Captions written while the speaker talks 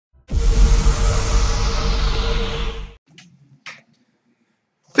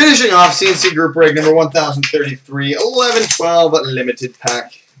Finishing off CNC Group Break number 1033, 11/12 limited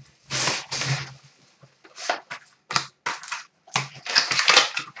pack.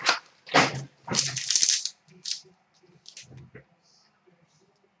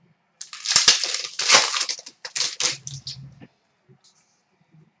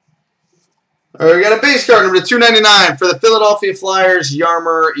 All right, we got a base card number 299 for the Philadelphia Flyers,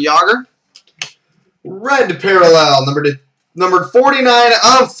 Jaromir Jagr. Red parallel number 49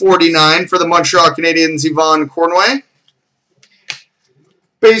 of 49 for the Montreal Canadiens, Yvon Cornway.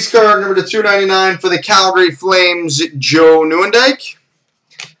 Base card number 299 for the Calgary Flames, Joe Nieuwendyk.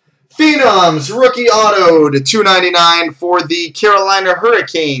 Phenoms rookie auto to 299 for the Carolina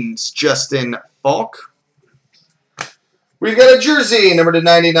Hurricanes, Justin Falk. We've got a jersey, number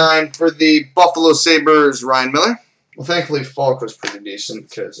 299 for the Buffalo Sabres, Ryan Miller. Well, thankfully, Falk was pretty decent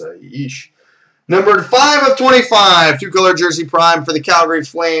because, yeesh. Numbered 5 of 25, two-color jersey prime for the Calgary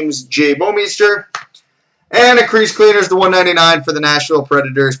Flames, Jay Bouwmeester. And a crease cleaners to 199 for the Nashville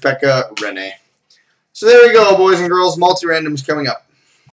Predators, Pekka Rinne. So there we go, boys and girls. Multi-randoms coming up.